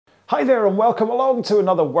Hi there and welcome along to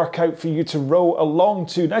another workout for you to row along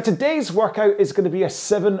to. Now today's workout is going to be a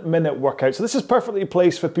 7-minute workout. So this is perfectly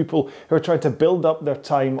placed for people who are trying to build up their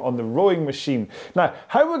time on the rowing machine. Now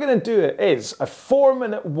how we're going to do it is a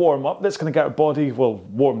 4-minute warm up that's going to get our body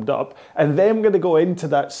warmed up, and then we're going to go into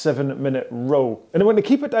that 7-minute row. And we're going to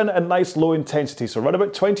keep it down at a nice low intensity. So run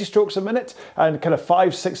about 20 strokes a minute and kind of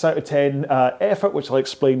 5-6 out of 10 effort, which I'll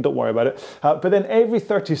explain, don't worry about it. But then every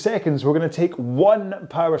 30 seconds we're going to take one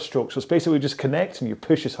power stroke. So it's basically just connect and you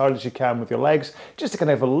push as hard as you can with your legs, just to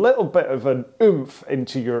kind of have a little bit of an oomph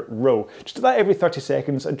into your row. Just do that every 30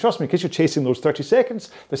 seconds, and trust me, because you're chasing those 30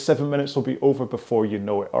 seconds, the 7 minutes will be over before you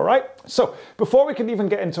know it, all right? So before we can even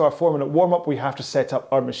get into our 4-minute warm-up, we have to set up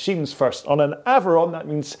our machines first. On an Aviron, that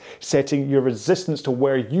means setting your resistance to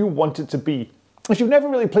where you want it to be. If you've never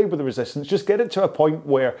really played with the resistance, just get it to a point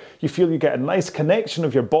where you feel you get a nice connection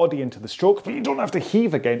of your body into the stroke, but you don't have to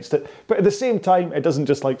heave against it. But at the same time, it doesn't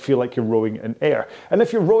just feel like you're rowing in air. And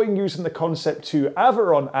if you're rowing using the Concept2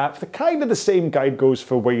 Aviron app, the kind of the same guide goes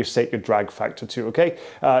for where you set your drag factor to, okay?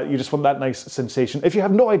 You just want that nice sensation. If you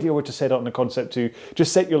have no idea where to set it on the Concept2,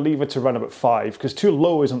 just set your lever to run about 5, because too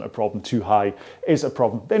low isn't a problem, too high is a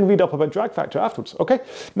problem. Then read up about drag factor afterwards, okay?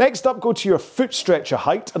 Next up, go to your foot stretcher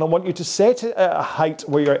height, and I want you to set it at a height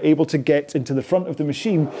where you're able to get into the front of the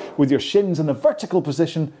machine with your shins in a vertical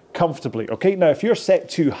position comfortably, okay? Now, if you're set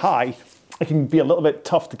too high, it can be a little bit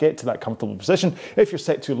tough to get to that comfortable position. If you're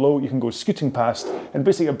set too low, you can go scooting past, and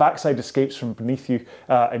basically your backside escapes from beneath you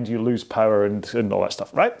and you lose power and all that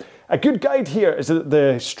stuff, right? A good guide here is that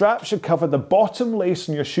the strap should cover the bottom lace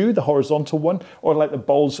in your shoe, the horizontal one, or like the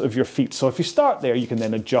balls of your feet. So if you start there, you can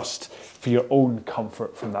then adjust for your own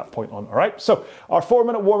comfort from that point on, all right? So our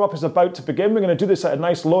 4-minute warm-up is about to begin. We're gonna do this at a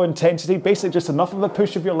nice low intensity, basically just enough of a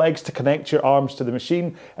push of your legs to connect your arms to the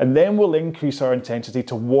machine, and then we'll increase our intensity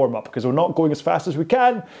to warm up, because we're not going as fast as we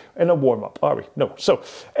can in a warm-up, are we? No. So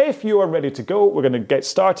if you are ready to go, we're gonna get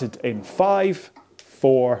started in 5,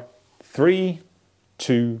 4, 3,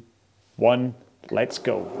 2, 1, let's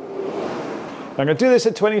go. I'm going to do this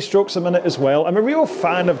at 20 strokes a minute as well. I'm a real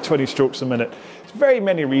fan of 20 strokes a minute. There's very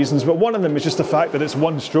many reasons, but one of them is just the fact that it's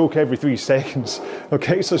one stroke every 3 seconds.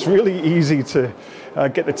 Okay, so it's really easy to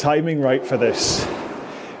get the timing right for this.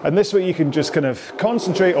 And this way you can just kind of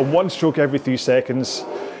concentrate on one stroke every 3 seconds,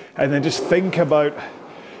 and then just think about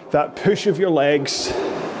that push of your legs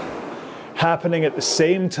happening at the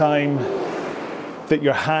same time that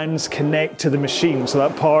your hands connect to the machine. So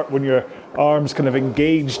that part when your arms kind of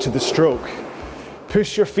engage to the stroke.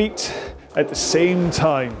 Push your feet at the same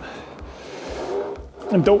time.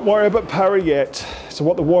 And don't worry about power yet. So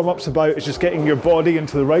what the warm-up's about is just getting your body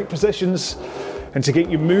into the right positions and to get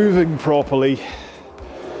you moving properly.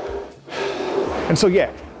 And so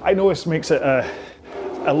yeah, I know this makes it a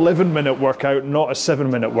 11-minute workout, not a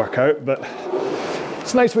 7-minute workout, but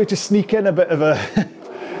it's a nice way to sneak in a bit of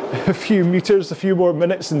a few meters, a few more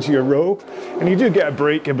minutes into your row, and you do get a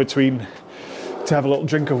break in between to have a little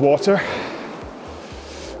drink of water.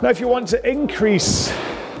 Now if you want to increase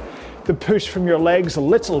the push from your legs a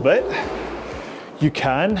little bit, you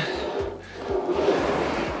can.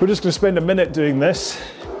 We're just going to spend a minute doing this.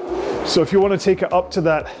 So if you want to take it up to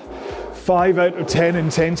that 5 out of 10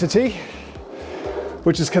 intensity,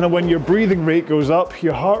 which is kind of when your breathing rate goes up,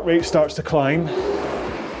 your heart rate starts to climb,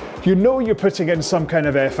 you know you're putting in some kind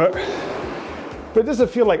of effort, but it doesn't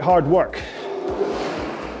feel like hard work.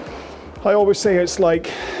 I always say it's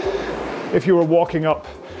like if you were walking up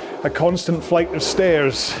a constant flight of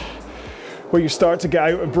stairs where you start to get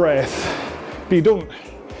out of breath, but you don't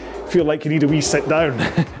feel like you need a wee sit down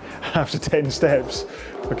after 10 steps,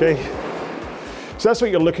 okay? So that's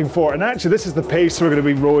what you're looking for, and actually this is the pace we're going to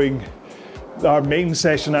be rowing our main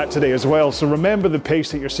session at today as well. So remember the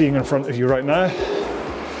pace that you're seeing in front of you right now,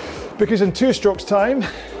 because in 2 strokes time,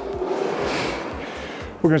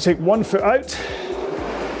 we're going to take 1 foot out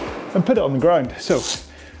and put it on the ground. So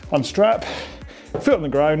unstrap, foot on the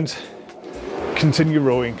ground, continue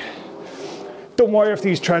rowing. Don't worry if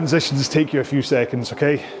these transitions take you a few seconds,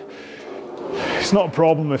 okay? It's not a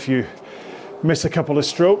problem if you miss a couple of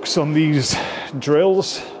strokes on these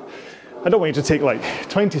drills. I don't want you to take like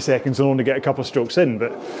 20 seconds and only get a couple of strokes in,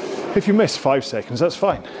 but if you miss 5 seconds, that's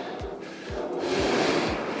fine.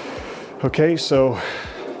 Okay, so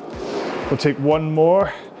we'll take 1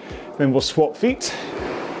 more, then we'll swap feet.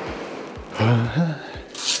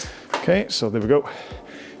 Okay, so there we go.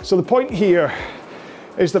 So the point here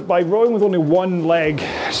is that by rowing with only 1 leg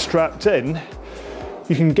strapped in,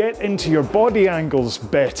 you can get into your body angles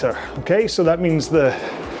better, okay? So that means the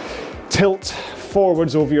tilt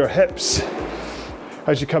forwards over your hips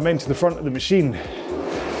as you come into the front of the machine.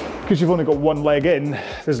 because you've only got one leg in,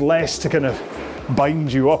 there's less to kind of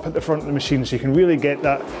bind you up at the front of the machine, so you can really get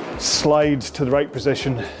that slide to the right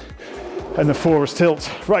position and the forwards tilt.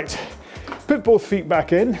 Right, put both feet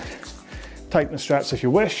back in, tighten the straps if you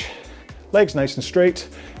wish, legs nice and straight,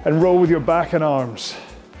 and roll with your back and arms.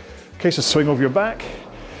 Okay, so swing over your back,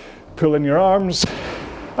 pull in your arms,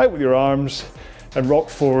 out with your arms, and rock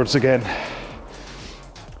forwards again.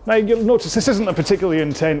 Now you'll notice this isn't a particularly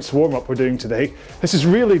intense warm-up we're doing today. This is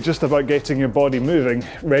really just about getting your body moving,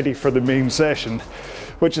 ready for the main session,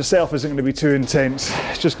 which itself isn't going to be too intense.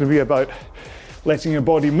 It's just going to be about letting your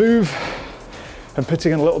body move and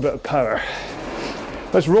putting in a little bit of power.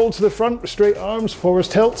 Let's roll to the front with straight arms, forwards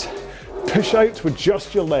tilt, push out with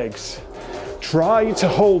just your legs. Try to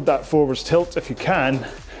hold that forwards tilt if you can,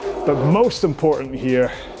 but most important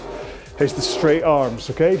here is the straight arms,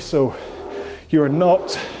 okay? So you are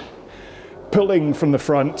not pulling from the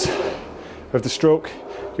front of the stroke,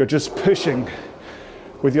 you're just pushing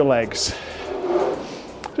with your legs.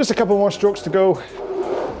 Just a couple more strokes to go,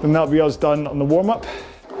 and that'll be us done on the warm-up.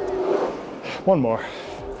 One more.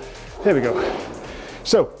 Here we go.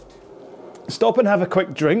 So, stop and have a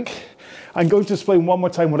quick drink. I'm going to explain one more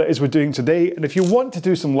time what it is we're doing today, and if you want to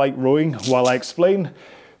do some light rowing while I explain,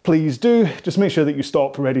 please do. Just make sure that you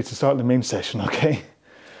stop ready to start the main session, okay?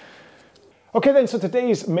 Okay then, so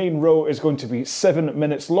today's main row is going to be 7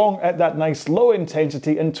 minutes long at that nice low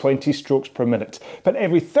intensity and 20 strokes per minute. But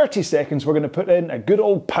every 30 seconds, we're going to put in a good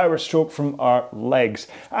old power stroke from our legs.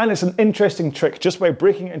 And it's an interesting trick. Just by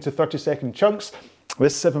breaking it into 30-second chunks,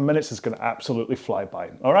 this 7 minutes is going to absolutely fly by.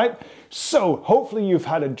 All right? So hopefully you've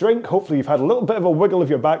had a drink. Hopefully you've had a little bit of a wiggle of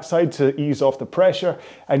your backside to ease off the pressure,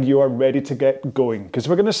 and you are ready to get going. Because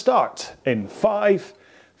we're going to start in 5,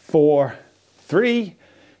 4, 3,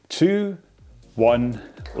 2, 1,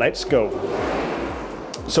 let's go.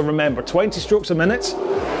 So remember, 20 strokes a minute,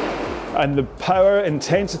 and the power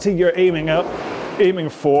intensity you're aiming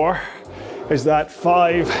for is that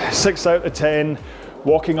 5, 6 out of 10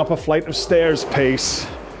 walking up a flight of stairs pace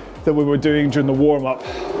that we were doing during the warm-up.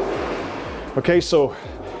 Okay, so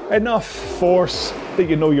enough force that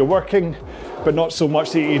you know you're working, but not so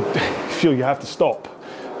much that you feel you have to stop.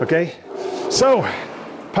 Okay, so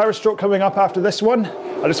power stroke coming up after this one.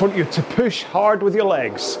 I just want you to push hard with your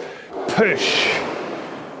legs. Push.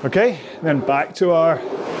 Okay? Then back to our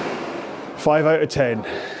 5 out of 10.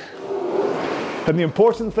 And the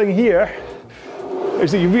important thing here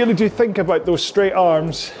is that you really do think about those straight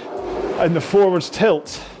arms and the forwards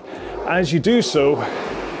tilt as you do so,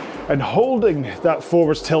 and holding that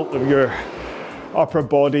forwards tilt of your upper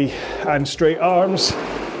body and straight arms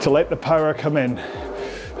to let the power come in.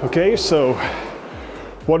 Okay, so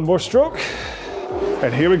one more stroke.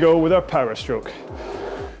 And here we go with our power stroke.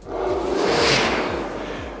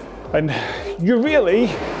 And you really,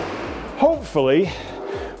 hopefully,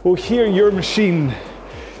 will hear your machine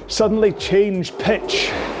suddenly change pitch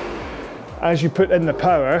as you put in the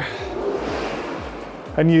power,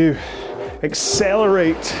 and you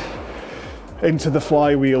accelerate into the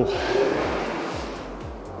flywheel.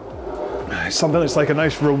 Something that's like a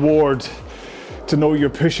nice reward to know you're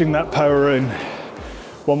pushing that power in.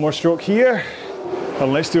 One more stroke here.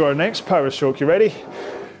 And let's do our next power stroke. You ready?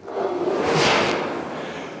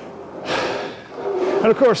 And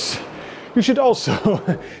of course, you should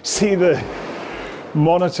also see the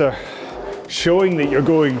monitor showing that you're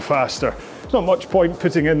going faster. There's not much point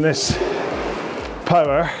putting in this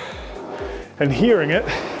power and hearing it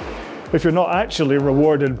if you're not actually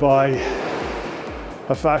rewarded by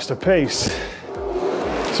a faster pace.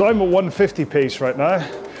 So I'm at 150 pace right now,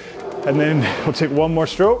 and then we'll take one more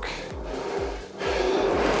stroke.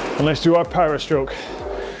 And let's do our power stroke.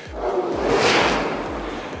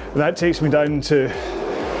 And that takes me down to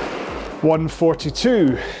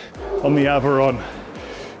 142 on the Aviron.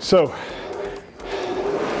 So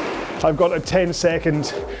I've got a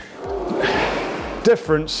 10-second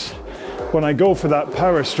difference when I go for that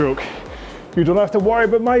power stroke. You don't have to worry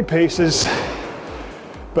about my paces,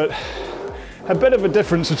 but a bit of a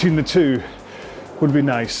difference between the two would be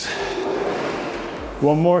nice.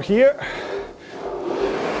 One more here.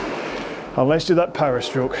 And let's do that power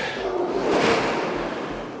stroke.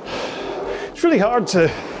 It's really hard to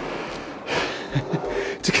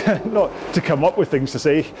not to come up with things to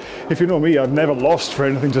say. If you know me, I've never lost for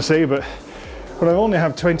anything to say, but when I only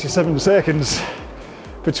have 27 seconds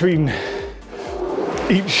between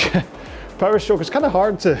each power stroke, it's kind of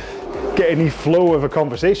hard to get any flow of a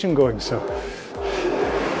conversation going. So,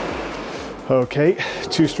 okay,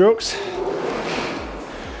 2 strokes.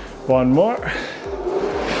 One more.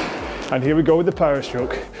 And here we go with the power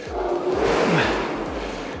stroke.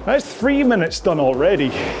 That's 3 minutes done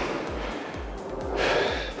already.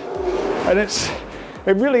 And it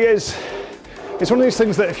really is, it's one of these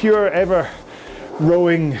things that if you're ever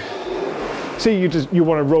rowing, say you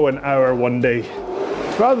want to row an hour one day,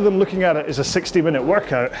 rather than looking at it as a 60-minute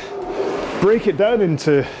workout, break it down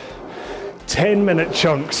into 10-minute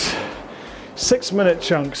chunks, 6-minute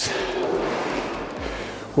chunks.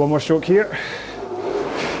 One more stroke here.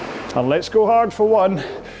 And let's go hard for one.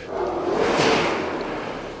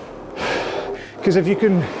 Because if you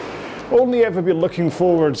can only ever be looking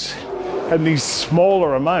forwards in these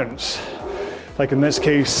smaller amounts, like in this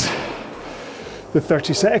case, the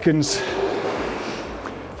 30 seconds,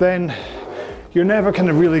 then you're never kind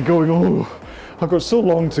of really going, oh, I've got so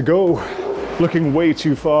long to go, looking way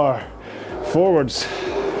too far forwards,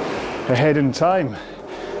 ahead in time.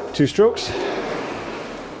 2 strokes.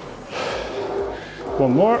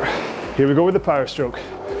 One more. Here we go with the power stroke.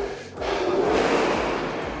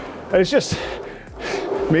 And it's just,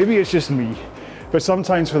 maybe it's just me, but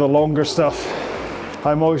sometimes for the longer stuff,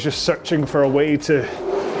 I'm always just searching for a way to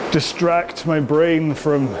distract my brain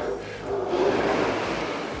from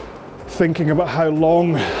thinking about how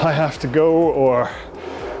long I have to go or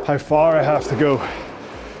how far I have to go.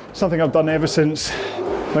 Something I've done ever since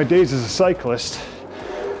my days as a cyclist.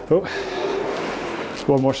 Oh,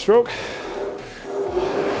 one more stroke.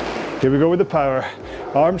 Here we go with the power.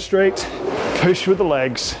 Arms straight, push with the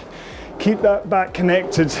legs. Keep that back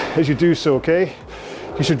connected as you do so, okay?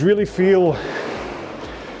 You should really feel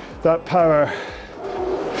that power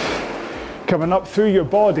coming up through your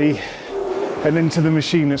body and into the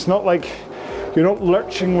machine. It's not like you're not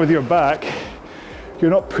lurching with your back,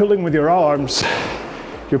 you're not pulling with your arms,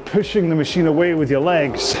 you're pushing the machine away with your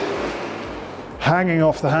legs, hanging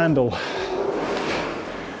off the handle.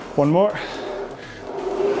 One more.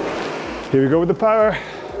 Here we go with the power.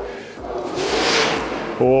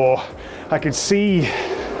 Oh, I could see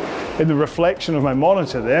in the reflection of my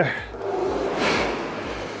monitor there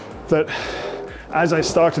that as I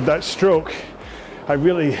started that stroke, I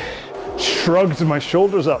really shrugged my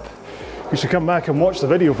shoulders up. You should come back and watch the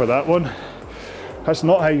video for that one. That's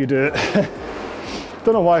not how you do it.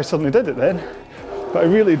 Don't know why I suddenly did it then, but I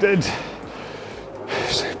really did.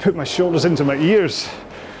 Just put my shoulders into my ears.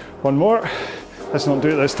 One more. Let's not do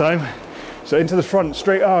it this time. So into the front,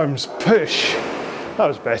 straight arms, push. That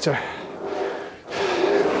was better.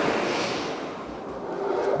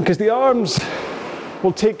 Because the arms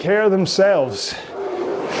will take care of themselves.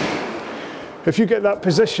 If you get that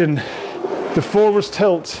position, the forwards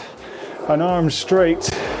tilt and arms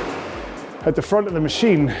straight at the front of the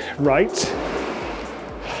machine, right,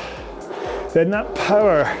 then that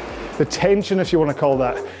power, the tension if you want to call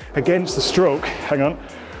that, against the stroke, hang on,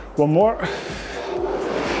 one more.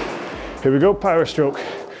 Here we go, power stroke.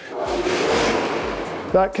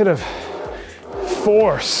 That kind of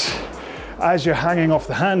force as you're hanging off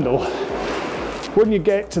the handle, when you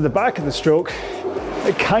get to the back of the stroke,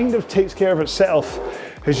 it kind of takes care of itself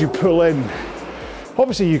as you pull in.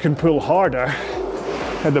 Obviously you can pull harder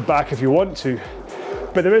at the back if you want to,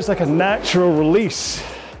 but there is like a natural release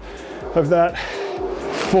of that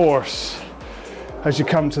force as you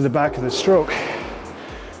come to the back of the stroke.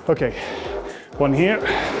 Okay, one here.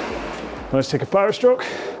 Let's take a power stroke.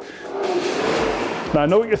 Now I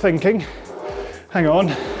know what you're thinking. Hang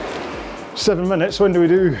on, 7 minutes, when do we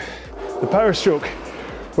do the power stroke?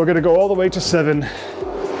 We're gonna go all the way to 7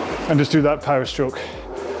 and just do that power stroke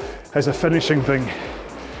as a finishing thing.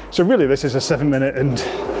 So really this is a 7 minute and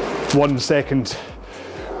 1 second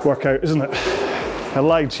workout, isn't it? I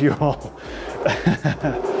lied to you all.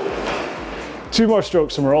 2 more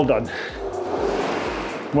strokes and we're all done.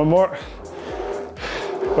 One more.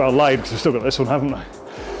 Well, I lied because I've still got this one, haven't I?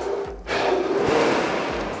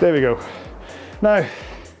 There we go. Now,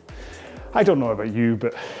 I don't know about you,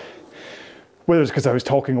 but whether it's because I was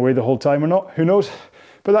talking away the whole time or not, who knows?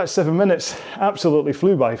 But that 7 minutes absolutely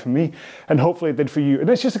flew by for me, and hopefully it did for you. And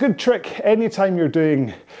it's just a good trick anytime you're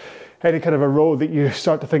doing any kind of a row that you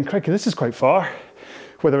start to think, crikey, this is quite far.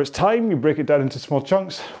 Whether it's time, you break it down into small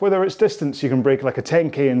chunks. Whether it's distance, you can break like a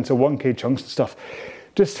 10K into 1K chunks and stuff.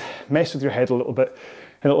 Just mess with your head a little bit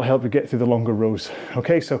and it'll help you get through the longer rows.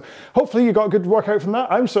 Okay, so hopefully you got a good workout from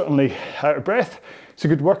that. I'm certainly out of breath. It's a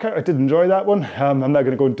good workout, I did enjoy that one. I'm now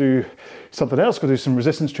gonna go do something else, go do some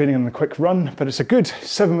resistance training and a quick run, but it's a good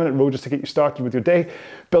 7 minute row just to get you started with your day,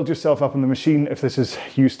 build yourself up on the machine if this is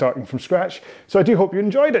you starting from scratch. So I do hope you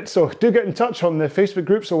enjoyed it. So do get in touch on the Facebook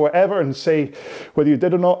groups or whatever and say whether you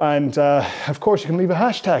did or not. And of course you can leave a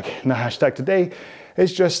hashtag. And the hashtag today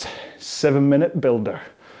is just 7 minute builder.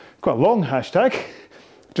 Quite a long hashtag,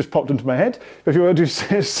 just popped into my head. If you want to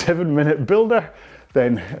do 7 minute builder,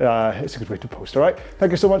 then it's a good way to post. All right,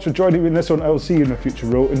 thank you so much for joining me in this one. I will see you in a future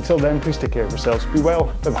row. Until then, please take care of yourselves. Be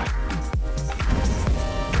well. Bye bye.